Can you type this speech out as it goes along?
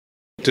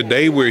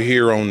Today we're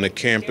here on the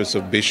campus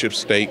of Bishop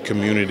State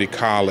Community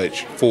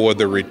College for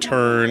the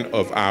return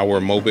of our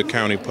Mobile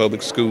County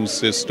Public School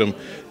System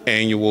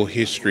annual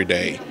History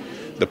Day.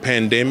 The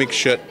pandemic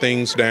shut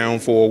things down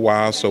for a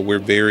while, so we're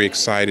very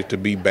excited to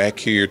be back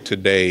here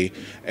today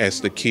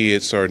as the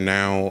kids are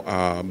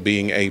now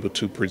being able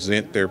to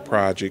present their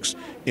projects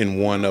in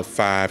one of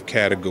 5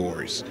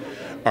 categories.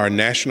 Our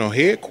national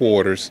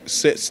headquarters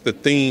sets the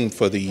theme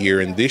for the year,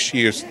 and this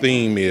year's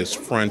theme is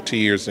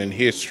Frontiers in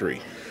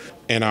History.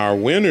 And our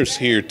winners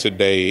here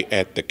today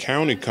at the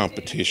county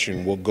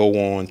competition will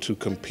go on to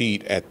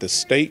compete at the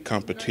state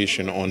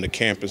competition on the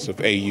campus of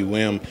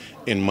AUM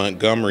in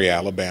Montgomery,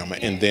 Alabama.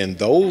 And then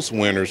those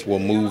winners will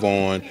move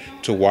on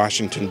to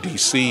Washington,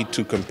 D.C.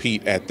 to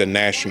compete at the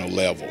national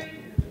level.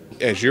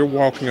 As you're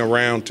walking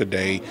around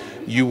today,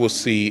 you will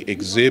see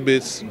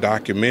exhibits,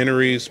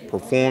 documentaries,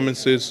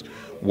 performances,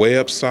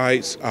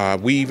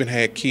 websites. We even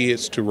had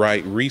kids to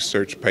write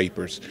research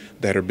papers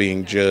that are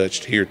being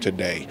judged here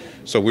today.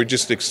 So we're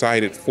just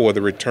excited for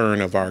the return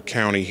of our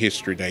County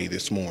History Day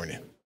this morning.